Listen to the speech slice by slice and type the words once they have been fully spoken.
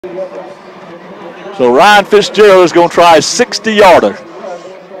So Ryan Fitzgerald is going to try a 60-yarder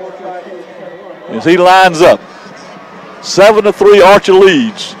as he lines up. 7-3 Archer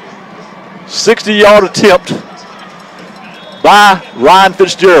leads. 60-yard attempt by Ryan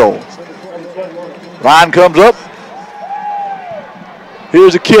Fitzgerald. Ryan comes up.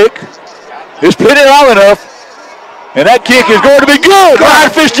 Here's a kick. It's pitted long enough. And that kick is going to be good. Ryan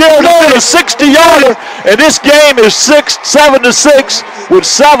Fitzgerald doing a 60-yarder. And this game is 7-6 with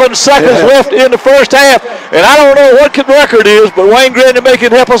 7 seconds left in the first half. And I don't know what the record is, but Wayne Grandermaker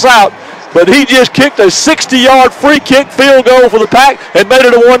can help us out. But he just kicked a 60-yard free kick field goal for the Pack and made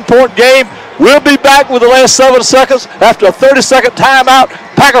it a 1-point game. We'll be back with the last 7 seconds after a 30-second timeout.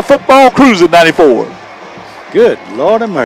 Packer football cruising 94. Good Lord of mercy.